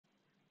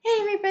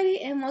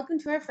everybody, and welcome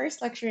to our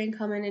first lecture in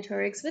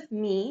Combinatorics with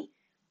me.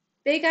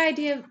 Big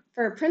idea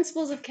for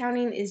principles of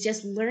counting is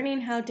just learning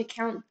how to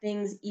count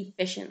things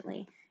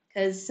efficiently,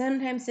 because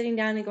sometimes sitting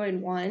down and going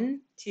 1,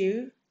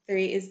 2,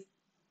 3 is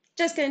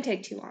just going to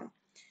take too long.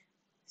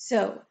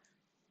 So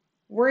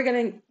we're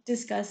going to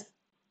discuss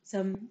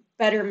some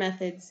better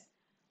methods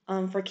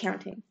for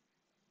counting.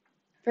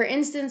 For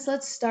instance,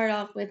 let's start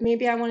off with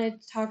maybe I want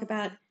to talk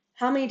about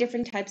how many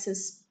different types of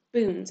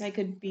spoons I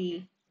could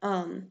be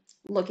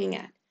looking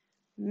at.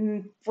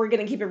 We're going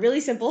to keep it really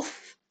simple.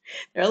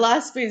 There are a lot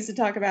of spoons to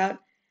talk about.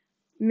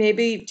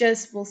 Maybe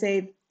just we'll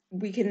say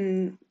we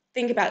can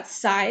think about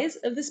size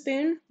of the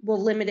spoon.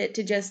 We'll limit it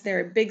to just there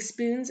are big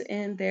spoons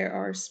and there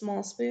are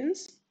small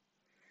spoons.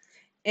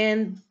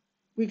 And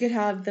we could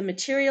have the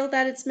material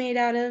that it's made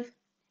out of.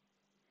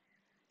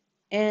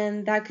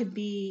 And that could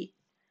be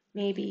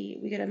maybe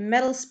we could have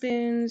metal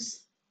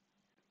spoons.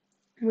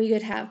 We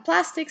could have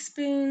plastic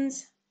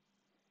spoons.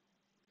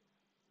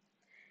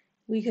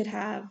 We could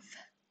have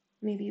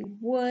maybe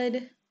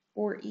wood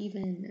or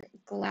even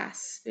glass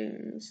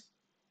spoons.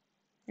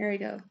 There we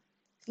go.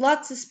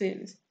 Lots of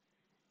spoons.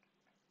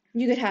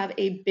 You could have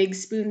a big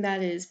spoon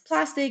that is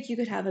plastic. You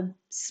could have a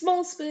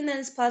small spoon that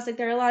is plastic.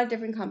 There are a lot of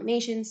different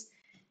combinations.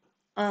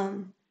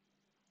 And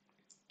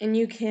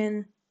you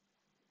can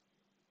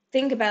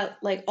think about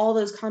like all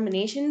those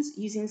combinations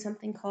using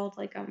something called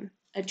like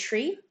a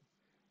tree.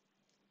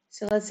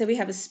 So let's say we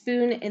have a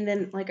spoon, and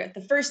then like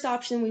the first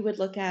option we would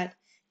look at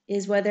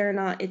is whether or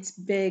not it's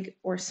big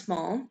or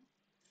small.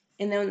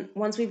 And then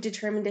once we've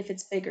determined if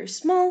it's big or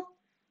small,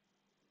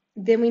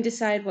 then we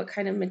decide what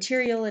kind of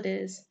material it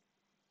is: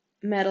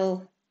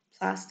 metal,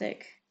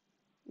 plastic,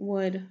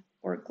 wood,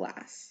 or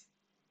glass.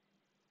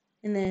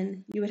 And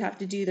then you would have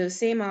to do those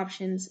same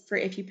options for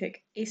if you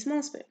pick a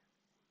small spoon.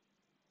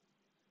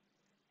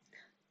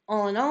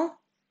 All in all,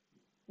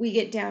 we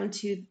get down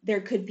to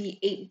there could be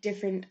 8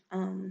 different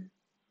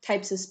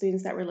types of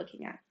spoons that we're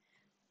looking at.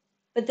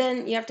 But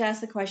then you have to ask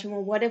the question,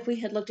 well, what if we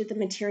had looked at the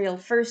material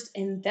first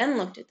and then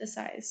looked at the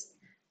size?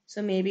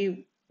 So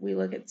maybe we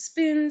look at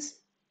spoons.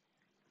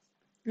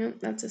 Nope,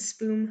 that's a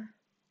spoon.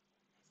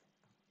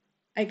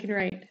 I can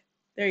write.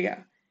 There you go.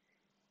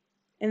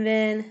 And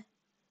then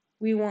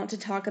we want to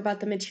talk about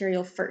the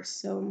material first.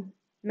 So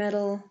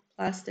metal,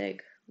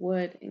 plastic,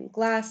 wood, and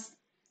glass.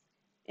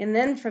 And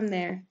then from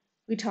there,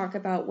 we talk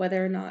about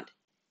whether or not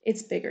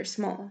it's big or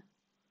small.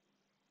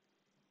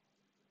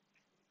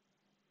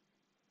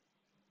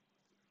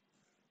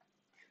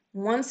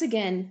 Once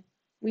again,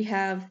 we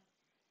have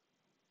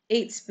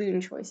 8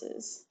 spoon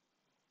choices.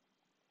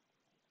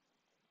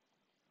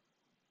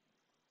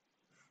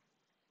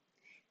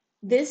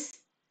 This,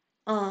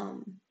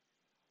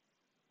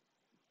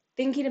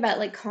 thinking about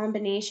like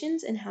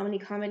combinations and how many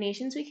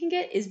combinations we can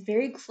get is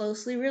very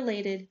closely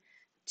related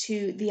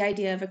to the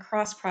idea of a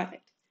cross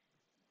product.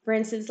 For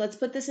instance, let's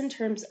put this in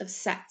terms of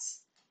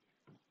sets.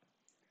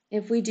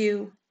 If we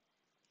do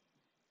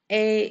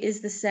A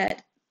is the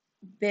set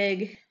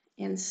big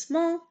and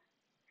small,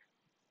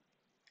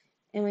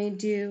 and we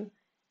do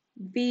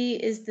B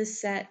is the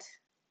set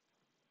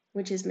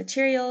which is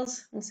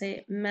materials, we'll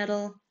say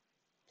metal,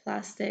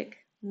 plastic,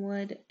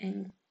 wood,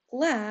 and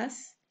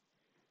glass,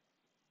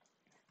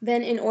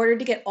 then in order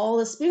to get all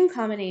the spoon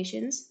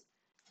combinations,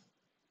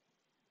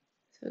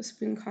 so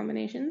spoon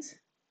combinations,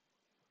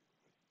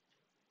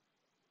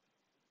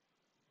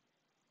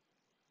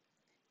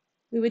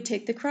 we would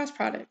take the cross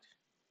product.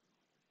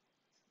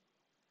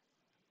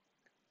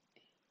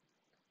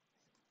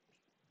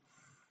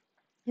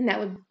 And that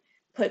would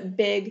put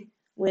big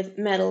with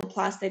metal,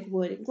 plastic,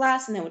 wood, and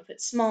glass, and that would put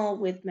small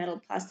with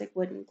metal, plastic,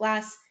 wood, and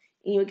glass,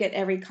 and you would get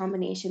every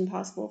combination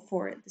possible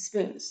for the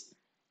spoons.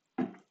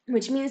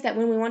 Which means that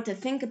when we want to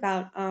think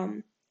about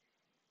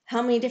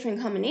how many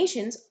different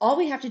combinations, all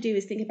we have to do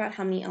is think about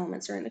how many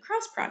elements are in the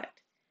cross product.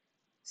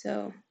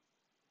 So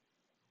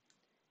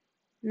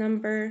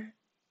number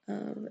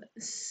of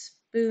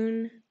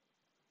spoon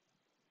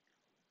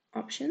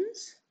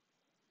options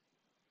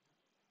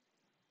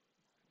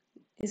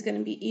is going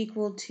to be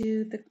equal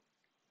to the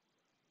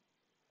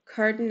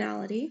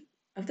cardinality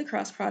of the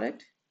cross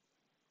product,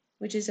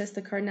 which is just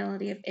the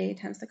cardinality of A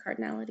times the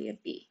cardinality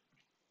of B.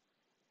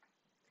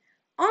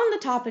 On the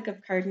topic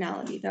of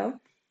cardinality, though,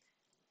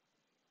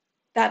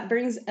 that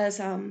brings us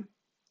to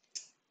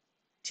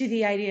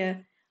the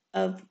idea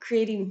of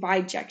creating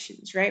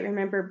bijections, right?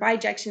 Remember,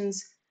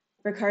 bijections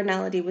for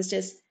cardinality was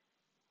just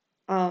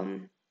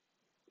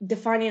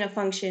defining a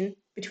function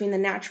between the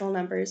natural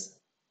numbers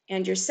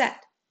and your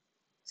set.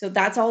 So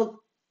that's all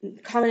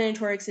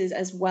combinatorics is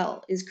as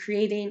well, is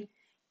creating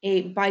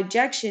a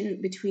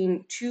bijection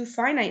between 2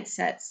 finite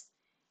sets,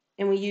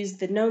 and we use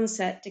the known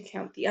set to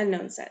count the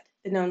unknown set,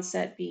 the known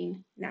set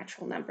being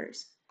natural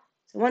numbers.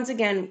 So once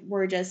again,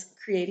 we're just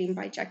creating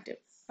bijective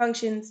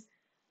functions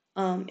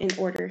in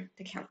order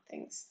to count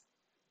things.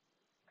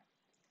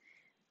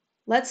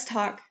 Let's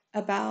talk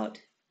about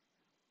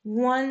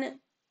one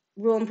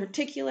rule in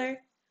particular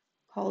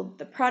called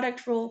the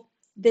product rule.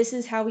 This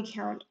is how we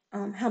count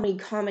how many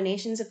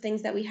combinations of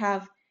things that we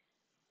have.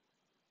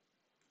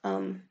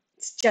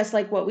 It's just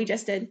like what we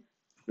just did.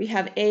 We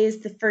have A is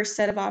the first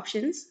set of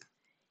options,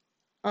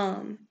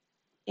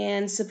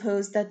 and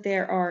suppose that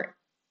there are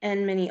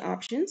n many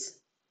options.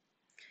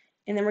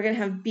 And then we're going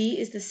to have B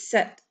is the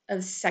set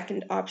of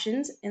second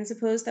options, and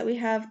suppose that we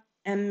have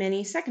m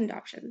many second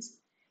options.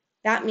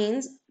 That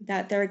means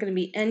that there are going to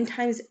be n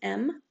times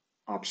m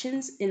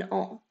options in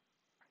all.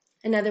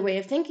 Another way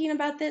of thinking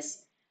about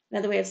this,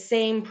 another way of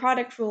saying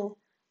product rule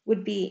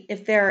would be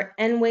if there are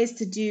n ways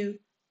to do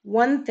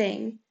one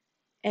thing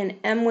and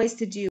m ways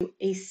to do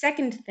a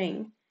second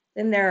thing,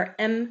 then there are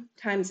m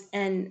times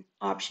n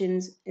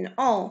options in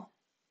all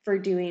for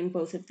doing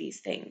both of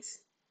these things.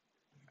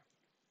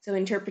 So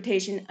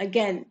interpretation,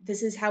 again,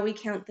 this is how we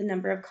count the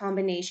number of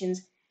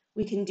combinations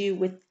we can do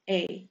with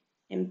A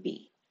and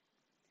B.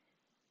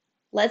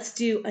 Let's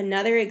do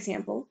another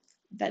example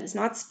that is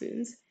not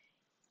spoons.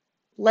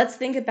 Let's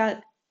think about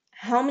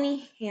how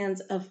many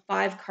hands of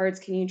 5 cards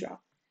can you draw.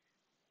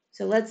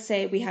 So let's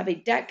say we have a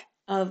deck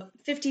of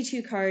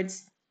 52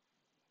 cards,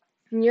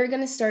 and you're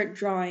going to start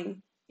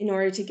drawing in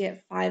order to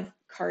get 5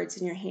 cards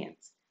in your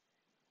hands.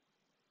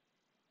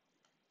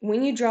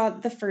 When you draw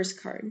the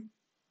first card,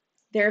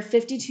 there are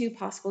 52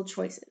 possible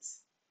choices.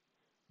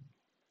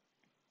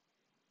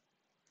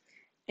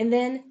 And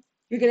then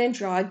you're going to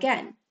draw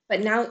again,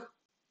 but now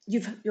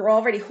you're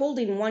already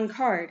holding one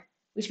card,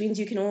 which means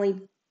you can only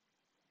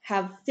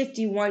have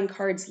 51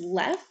 cards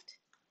left.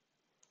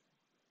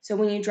 So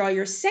when you draw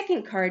your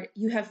second card,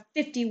 you have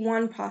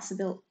 51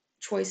 possible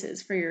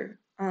choices for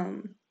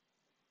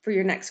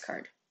your next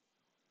card.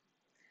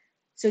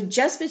 So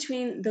just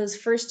between those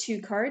first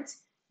 2 cards,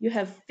 you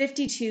have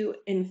 52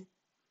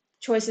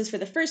 choices for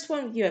the first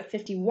one. You have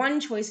 51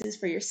 choices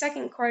for your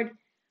second card,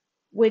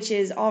 which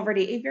is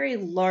already a very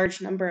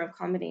large number of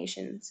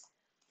combinations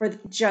for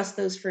just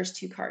those first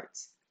 2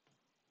 cards.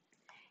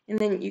 And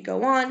then you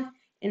go on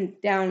and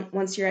down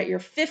once you're at your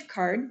 5th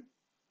card.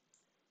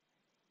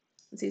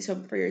 Let's see, so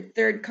for your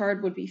 3rd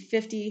card would be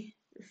 50,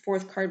 your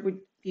 4th card would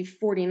be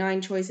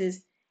 49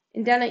 choices,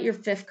 and down at your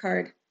 5th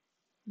card,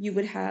 you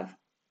would have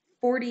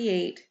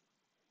 48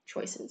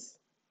 choices.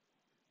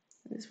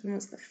 This one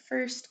was the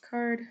first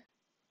card,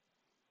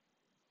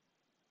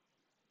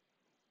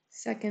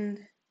 2nd,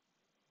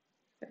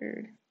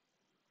 3rd,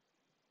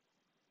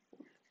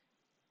 4th.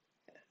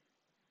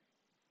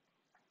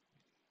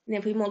 And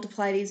if we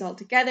multiply these all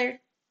together,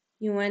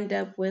 you end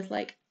up with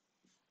like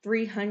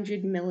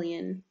 300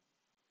 million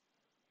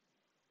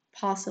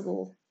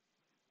possible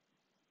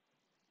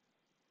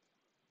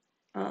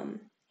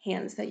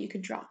hands that you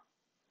could draw. A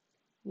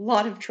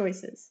lot of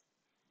choices.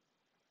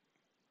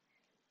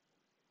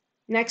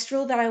 Next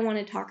rule that I want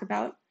to talk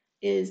about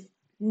is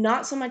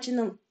not so much in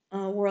the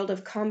world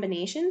of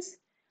combinations,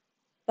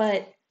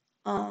 but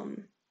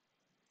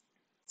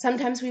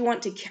sometimes we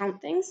want to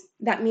count things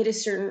that meet a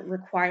certain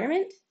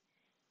requirement,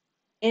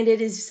 and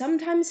it is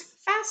sometimes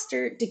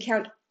faster to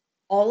count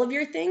all of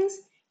your things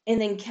and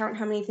then count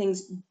how many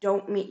things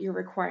don't meet your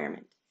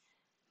requirement.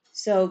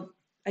 So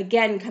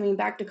again, coming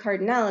back to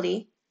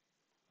cardinality,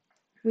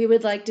 we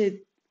would like to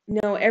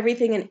know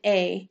everything in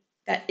A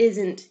that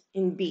isn't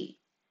in B.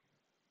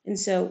 And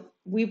so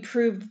we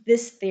proved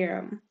this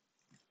theorem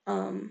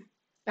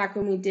back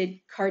when we did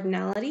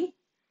cardinality.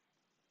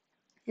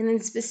 And then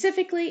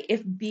specifically,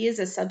 if B is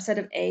a subset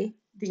of A,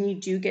 then you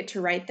do get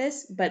to write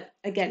this. But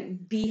again,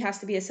 B has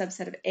to be a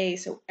subset of A,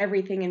 so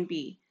everything in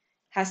B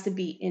has to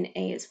be in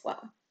A as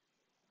well.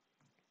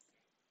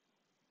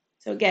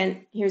 So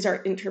again, here's our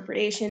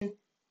interpretation.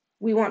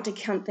 We want to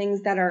count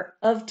things that are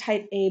of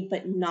type A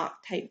but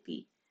not type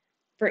B.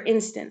 For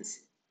instance,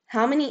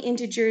 how many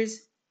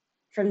integers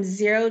from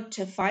 0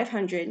 to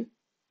 500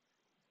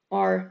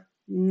 are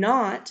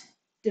not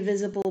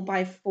divisible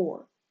by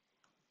 4?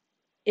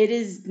 It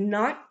is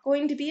not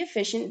going to be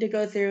efficient to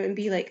go through and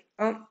be like,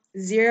 oh,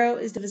 0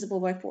 is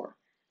divisible by 4,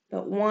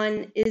 but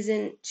 1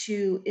 isn't,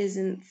 2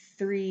 isn't,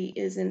 3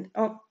 isn't,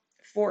 oh,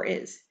 4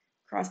 is.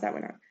 Cross that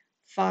one out.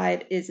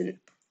 5 isn't.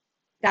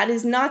 That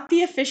is not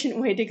the efficient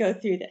way to go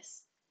through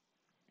this.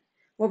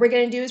 What we're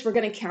going to do is we're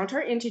going to count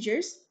our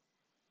integers.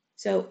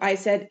 So I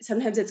said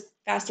sometimes it's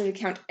faster to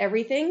count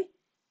everything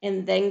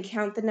and then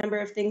count the number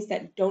of things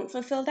that don't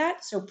fulfill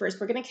that. So first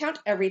we're going to count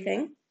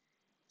everything.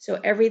 So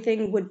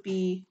everything would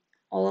be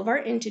all of our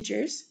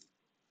integers.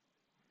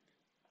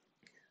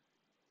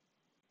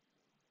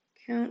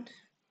 Count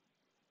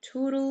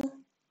total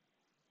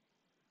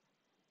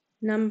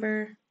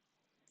number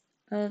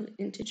of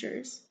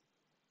integers.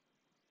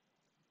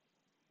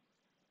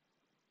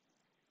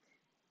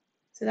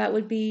 So that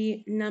would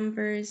be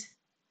numbers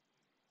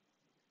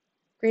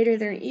greater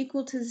than or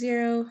equal to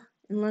 0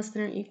 and less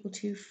than or equal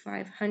to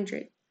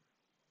 500.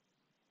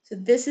 So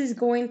this is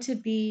going to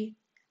be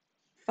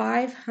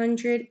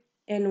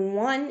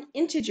 501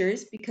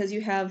 integers because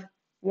you have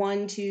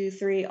 1, 2,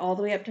 3, all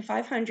the way up to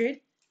 500,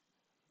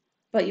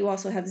 but you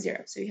also have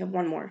 0, so you have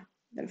one more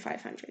than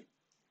 500.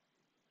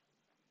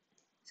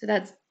 So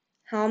that's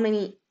how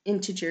many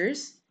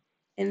integers,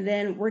 and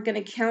then we're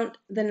going to count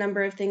the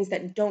number of things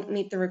that don't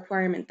meet the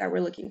requirement that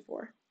we're looking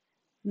for,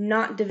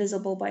 not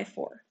divisible by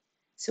 4.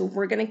 So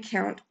we're going to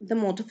count the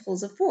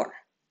multiples of 4.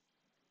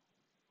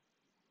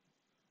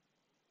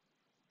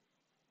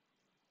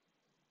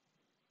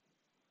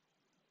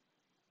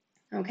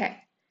 Okay,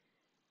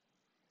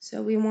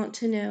 so we want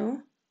to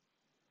know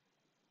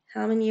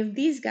how many of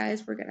these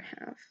guys we're going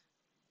to have.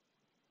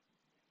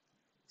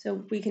 So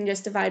we can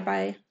just divide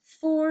by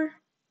 4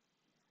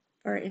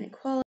 for our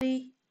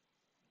inequality.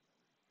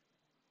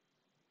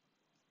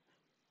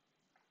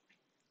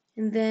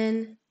 And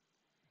then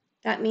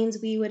that means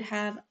we would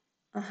have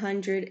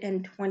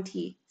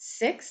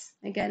 126,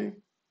 again,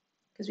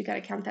 because we got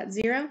to count that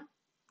 0.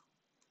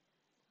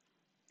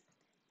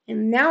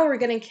 And now we're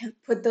going to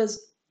put those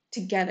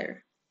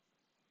together,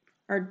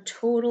 our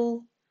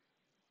total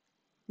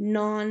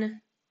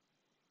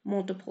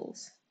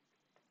non-multiples.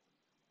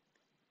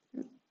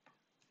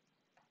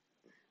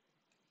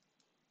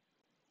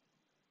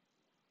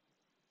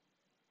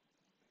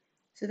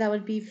 So that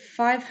would be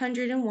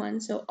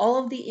 501. So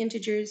all of the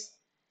integers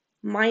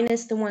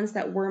minus the ones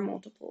that were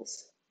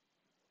multiples.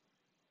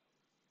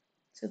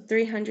 So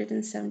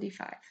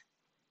 375.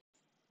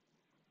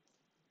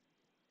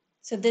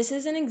 So this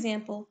is an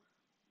example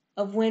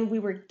of when we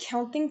were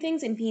counting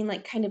things and being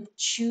like kind of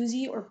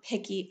choosy or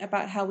picky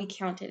about how we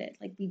counted it.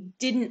 Like we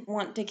didn't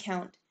want to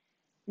count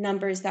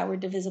numbers that were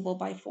divisible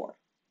by 4.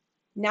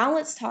 Now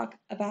let's talk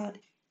about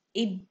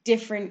a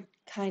different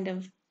kind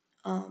of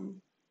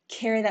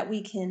care that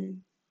we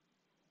can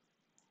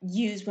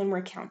use when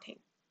we're counting.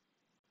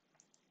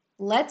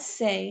 Let's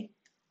say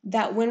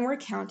that when we're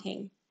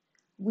counting,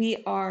 we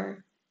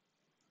are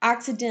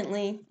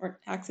accidentally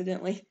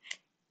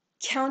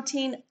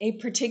counting a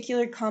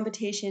particular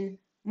combination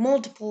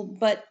multiple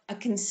but a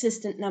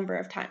consistent number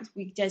of times.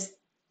 We just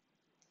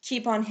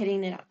keep on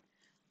hitting it up.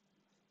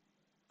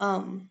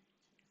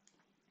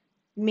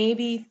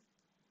 Maybe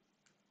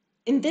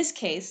in this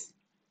case,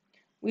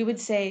 we would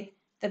say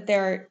that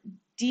there are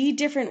d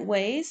different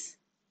ways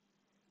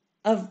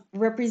of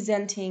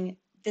representing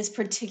this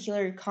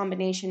particular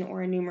combination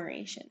or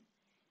enumeration.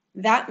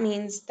 That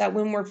means that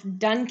when we're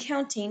done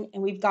counting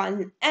and we've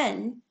gotten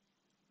n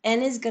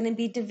is going to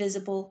be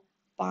divisible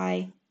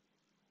by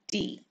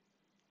d.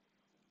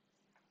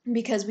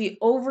 Because we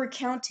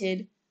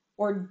overcounted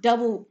or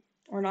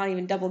not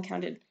even double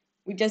counted,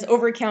 we just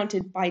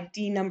overcounted by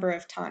d number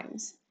of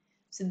times.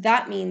 So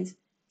that means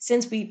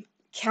since we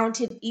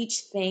counted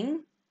each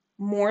thing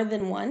more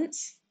than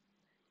once,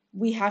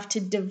 we have to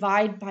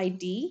divide by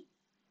d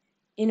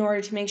in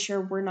order to make sure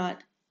we're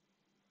not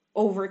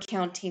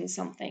overcounting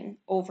something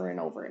over and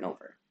over and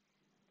over.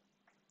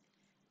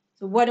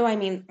 So what do I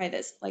mean by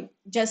this? Like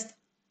just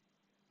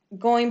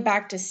going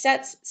back to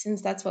sets,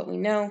 since that's what we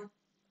know.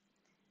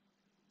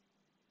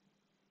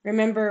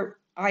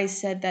 Remember I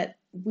said that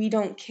we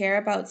don't care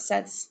about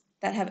sets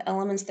that have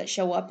elements that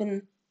show up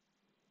in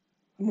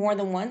more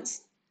than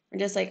once. We're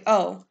just like,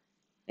 oh,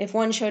 if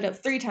one showed up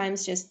 3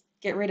 times, just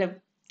get rid of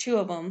 2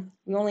 of them.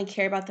 We only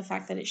care about the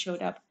fact that it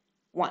showed up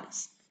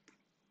once.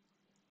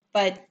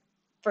 But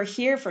for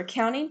here, for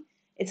counting,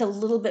 it's a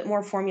little bit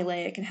more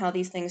formulaic in how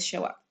these things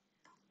show up.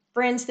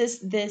 For instance,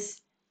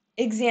 this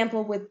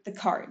example with the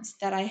cards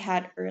that I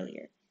had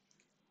earlier.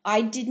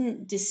 I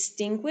didn't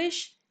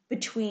distinguish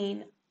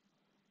between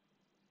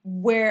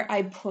where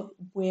I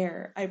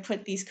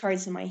put these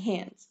cards in my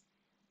hands.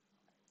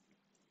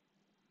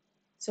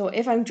 So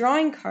if I'm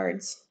drawing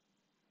cards,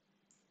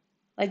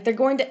 like they're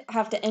going to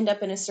have to end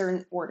up in a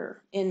certain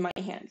order in my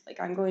hand. Like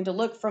I'm going to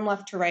look from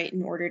left to right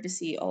in order to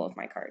see all of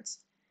my cards.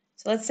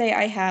 So let's say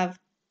I have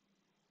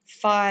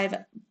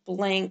 5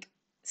 blank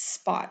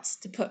spots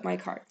to put my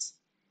cards.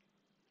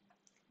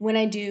 When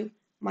I do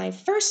my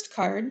first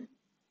card,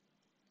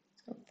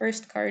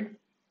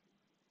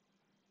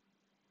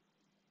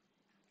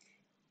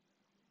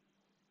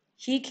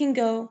 he can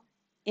go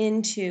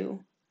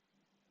into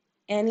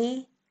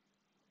any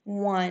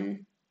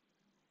one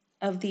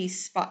of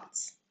these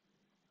spots.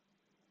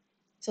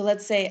 So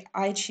let's say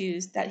I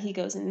choose that he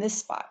goes in this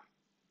spot.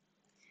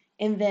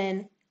 And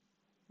then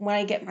when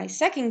I get my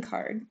second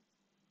card,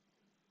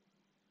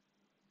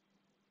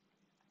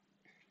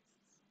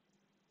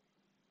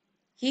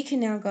 he can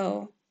now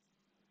go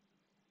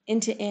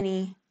into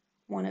any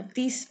one of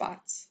these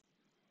spots.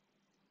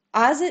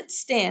 As it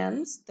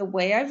stands, the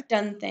way I've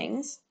done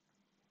things,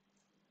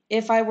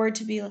 if I were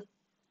to be,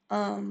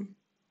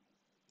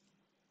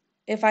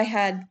 if I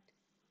had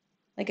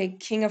like a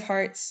King of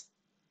Hearts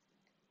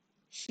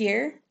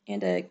here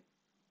and a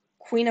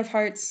Queen of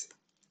Hearts,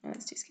 oh,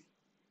 that's too scary.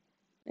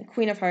 A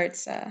Queen of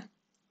Hearts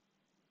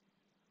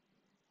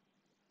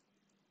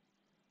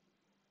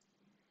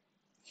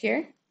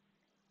here,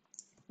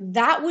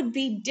 that would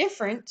be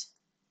different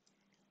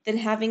than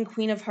having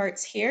Queen of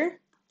Hearts here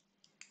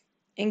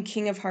and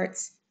King of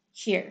Hearts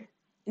here.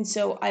 And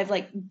so I've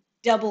like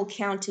double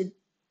counted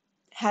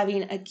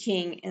having a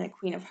King and a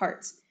Queen of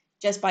Hearts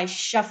just by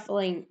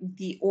shuffling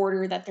the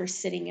order that they're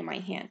sitting in my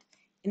hand.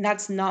 And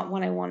that's not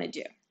what I want to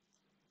do.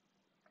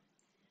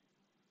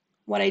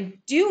 What I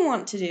do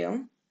want to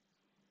do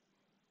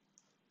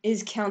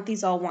is count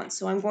these all once.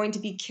 So I'm going to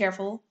be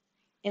careful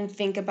and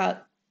think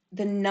about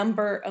the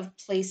number of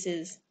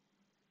places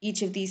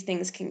each of these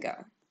things can go.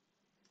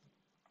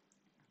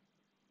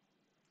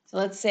 So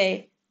let's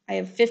say I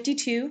have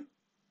 52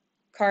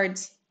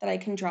 cards that I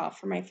can draw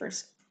for my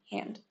first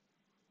hand.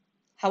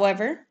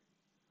 However,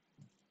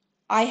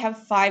 I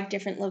have 5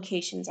 different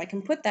locations I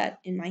can put that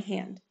in my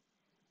hand.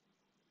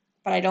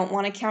 But I don't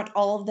want to count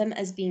all of them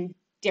as being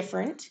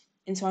different,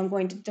 and so I'm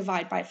going to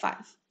divide by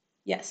 5.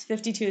 Yes,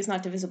 52 is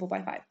not divisible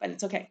by 5, but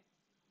it's okay.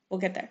 We'll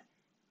get there.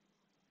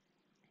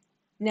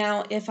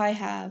 Now, if I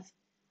have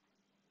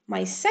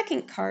my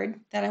second card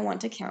that I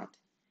want to count,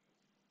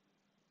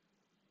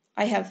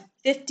 I have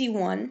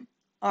 51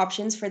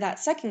 options for that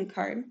second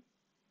card,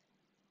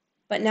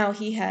 but now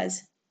he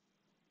has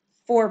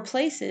 4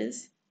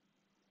 places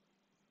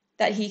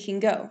that he can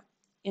go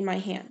in my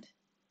hand.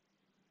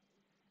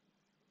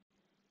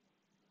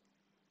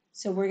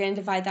 So we're going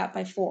to divide that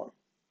by 4.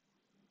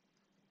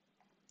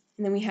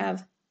 And then we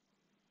have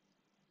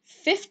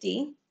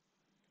 50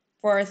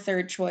 for our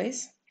third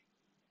choice.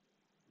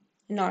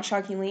 And not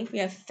shockingly, we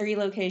have 3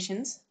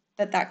 locations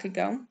that could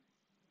go.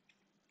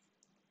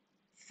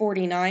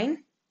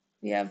 49,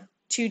 we have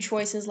 2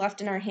 choices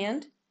left in our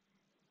hand.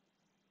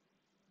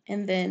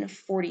 And then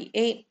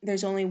 48,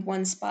 there's only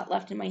 1 spot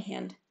left in my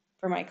hand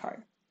for my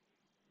card.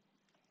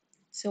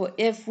 So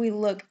if we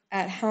look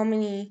at how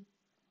many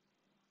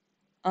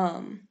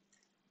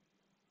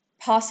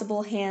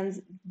possible hands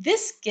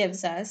this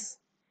gives us,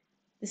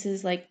 this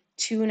is like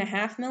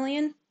 2.5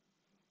 million.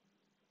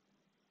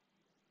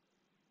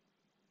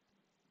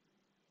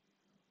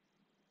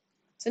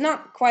 So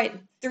not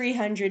quite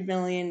 300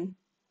 million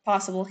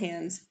possible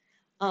hands.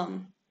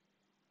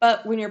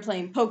 But when you're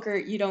playing poker,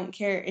 you don't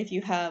care if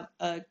you have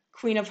a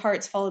Queen of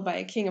Hearts followed by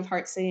a King of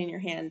Hearts sitting in your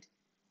hand,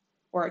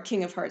 or a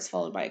King of Hearts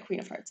followed by a Queen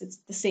of Hearts. It's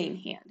the same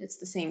hand. It's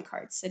the same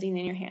card sitting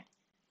in your hand.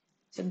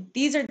 So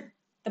these are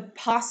the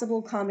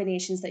possible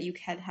combinations that you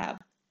could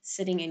have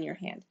sitting in your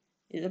hand.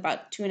 Is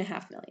about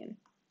 2.5 million.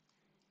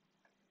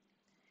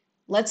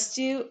 Let's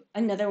do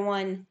another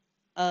one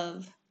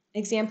of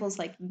examples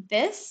like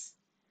this.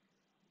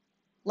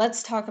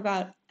 Let's talk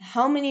about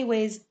how many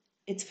ways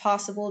it's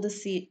possible to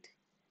seat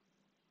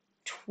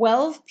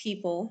 12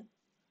 people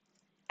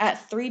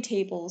at 3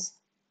 tables,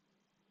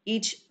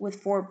 each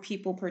with 4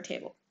 people per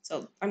table.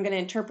 So I'm going to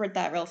interpret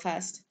that real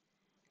fast.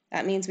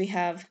 That means we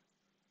have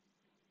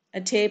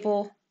a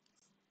table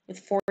with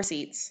 4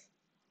 seats.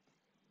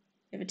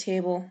 We have a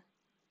table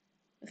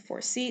with 4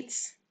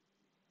 seats.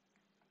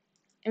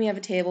 And we have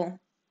a table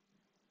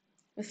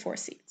with 4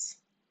 seats.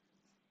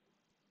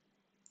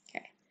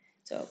 Okay,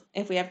 so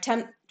if we have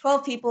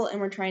 12 people and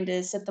we're trying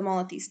to sit them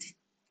all at these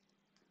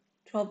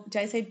 12,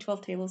 did I say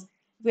 12 tables?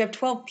 If we have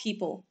 12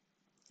 people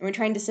and we're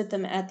trying to sit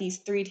them at these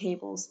 3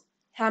 tables,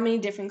 how many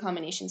different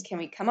combinations can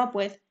we come up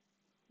with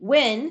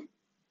when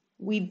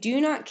we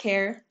don't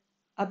care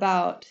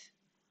about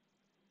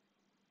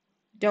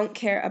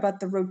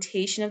the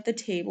rotation of the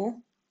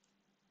table?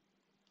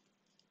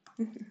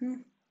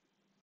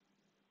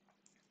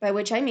 By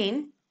which I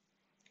mean,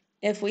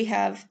 if we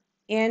have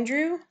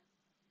Andrew,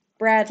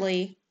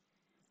 Bradley,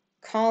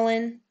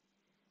 Colin,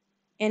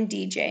 and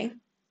DJ,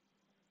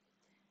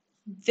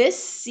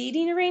 this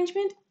seating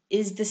arrangement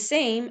is the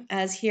same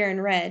as here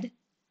in red,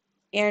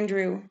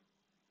 Andrew,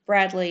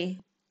 Bradley,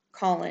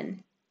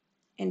 Colin,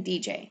 and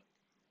DJ.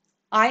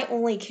 I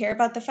only care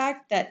about the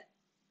fact that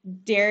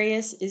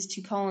Darius is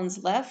to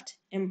Colin's left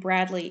and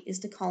Bradley is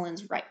to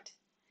Colin's right.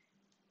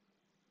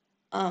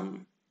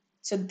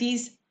 So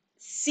these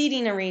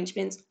seating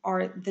arrangements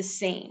are the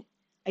same.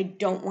 I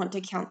don't want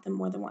to count them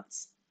more than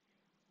once.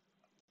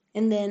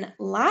 And then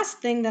last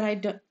thing that I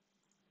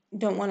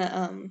don't want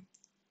to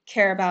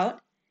care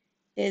about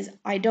is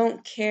I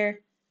don't care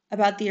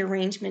about the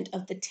arrangement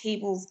of the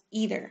tables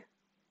either.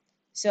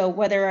 So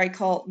whether I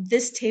call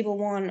this table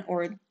 1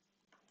 or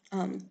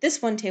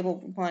this one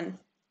table 1,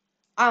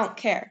 I don't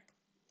care.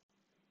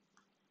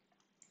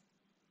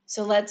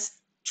 So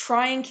let's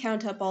try and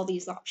count up all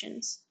these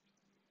options.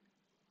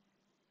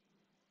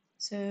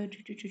 So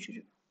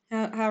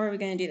how are we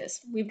going to do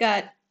this? We're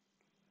going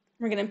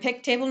to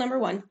pick table number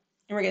 1 and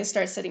we're going to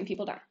start sitting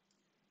people down.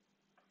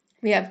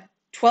 We have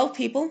 12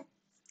 people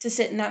to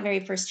sit in that very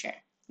first chair.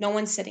 No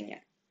one's sitting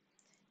yet.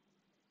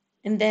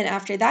 And then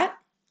after that,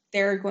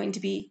 there are going to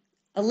be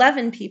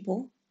 11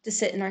 people to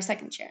sit in our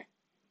second chair,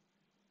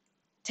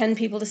 10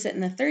 people to sit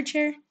in the third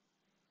chair,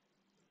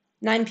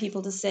 9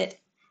 people to sit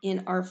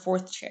in our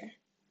fourth chair.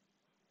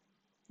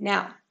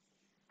 Now,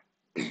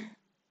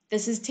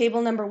 this is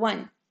table number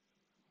 1.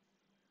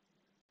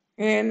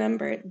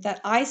 Remember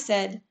that I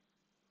said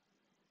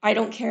I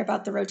don't care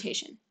about the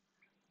rotation.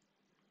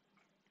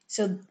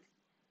 So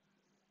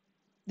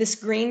this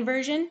green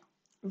version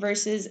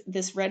versus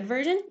this red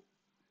version,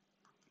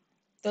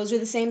 those are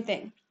the same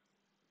thing.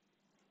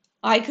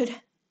 I could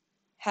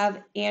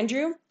have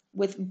Andrew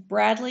with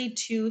Bradley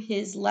to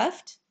his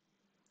left,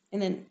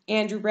 and then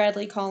Andrew,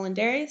 Bradley, Colin,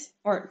 Darius,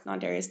 or not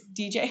Darius,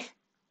 DJ.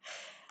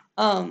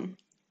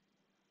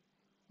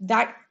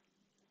 That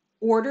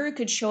order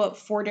could show up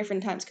 4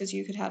 different times because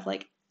you could have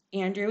like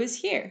Andrew is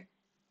here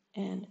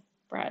and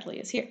Bradley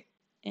is here.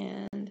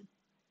 and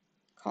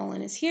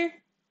Colin is here,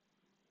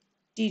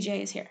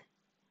 DJ is here.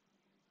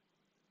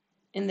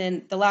 And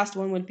then the last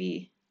one would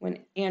be when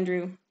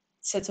Andrew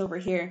sits over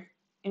here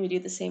and we do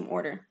the same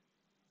order.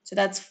 So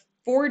that's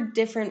 4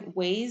 different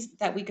ways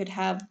that we could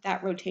have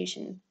that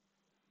rotation,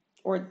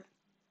 or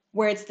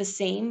where it's the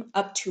same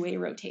up to a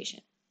rotation.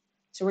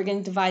 So we're going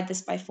to divide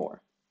this by 4.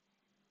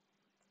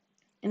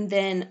 And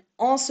then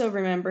also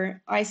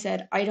remember, I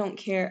said I don't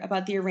care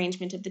about the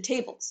arrangement of the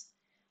tables.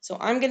 So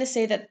I'm going to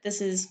say that this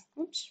is,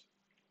 oops,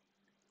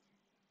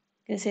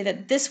 I'm going to say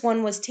that this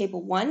one was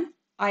table 1.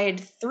 I had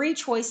 3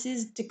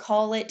 choices to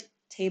call it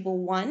table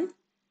 1.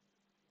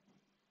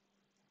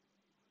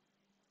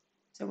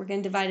 So we're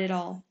going to divide it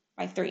all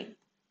by 3.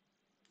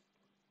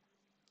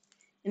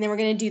 And then we're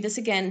going to do this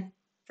again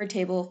for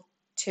table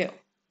 2.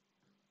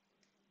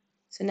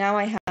 So now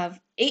I have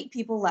 8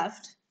 people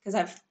left because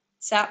I've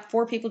sat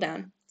 4 people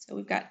down. So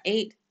we've got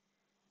 8,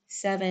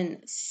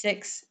 7,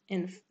 6,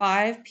 and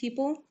 5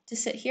 people to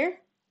sit here.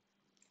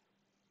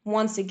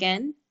 Once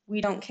again,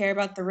 we don't care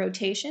about the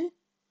rotation.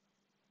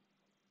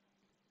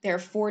 There are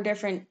 4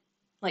 different,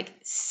 like,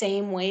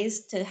 same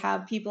ways to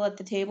have people at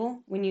the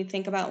table when you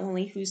think about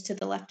only who's to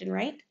the left and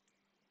right.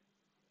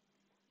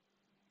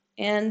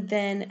 And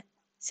then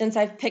since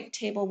I've picked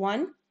table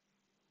 1,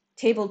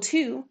 table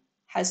 2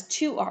 has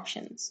 2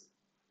 options.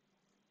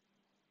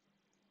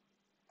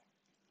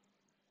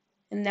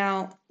 And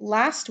now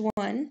last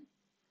one,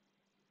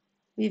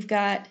 we've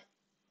got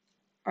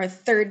our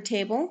third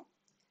table.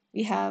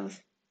 We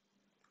have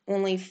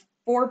only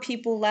 4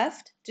 people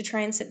left to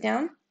try and sit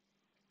down.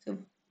 So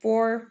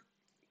 4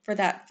 for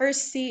that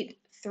first seat,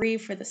 3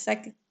 for the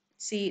second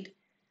seat,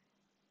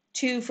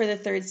 2 for the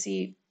third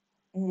seat,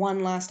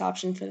 1 last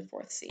option for the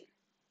fourth seat.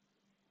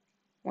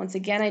 Once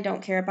again, I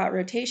don't care about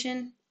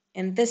rotation,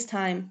 and this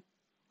time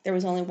there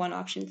was only 1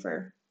 option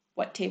for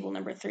what table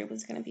number 3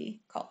 was going to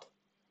be called.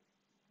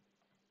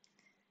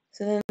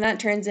 So then that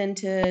turns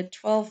into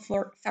 12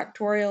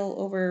 factorial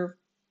over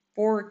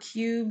 4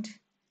 cubed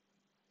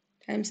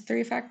times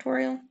 3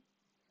 factorial.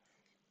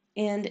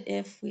 And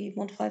if we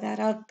multiply that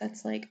out,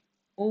 that's like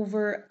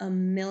over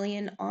 1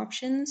 million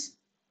options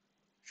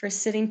for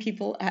sitting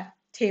people at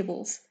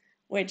tables,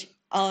 which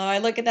I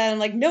look at that and I'm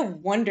like, no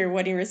wonder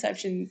wedding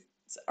receptions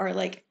are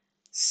like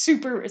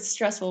super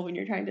stressful when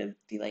you're trying to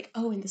be like,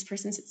 oh, and this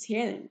person sits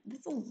here, and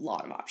there's a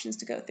lot of options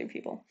to go through,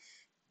 people.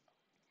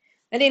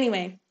 But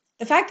anyway,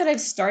 the fact that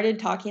I've started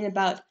talking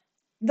about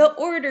the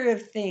order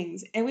of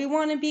things, and we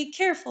want to be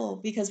careful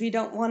because we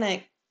don't want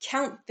to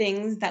count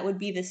things that would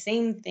be the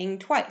same thing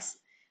twice.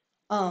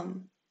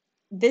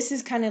 This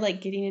is kind of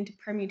like getting into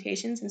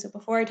permutations, and so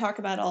before I talk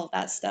about all of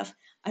that stuff,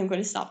 I'm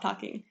going to stop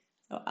talking.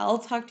 So I'll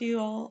talk to you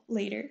all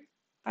later.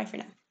 Bye for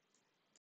now.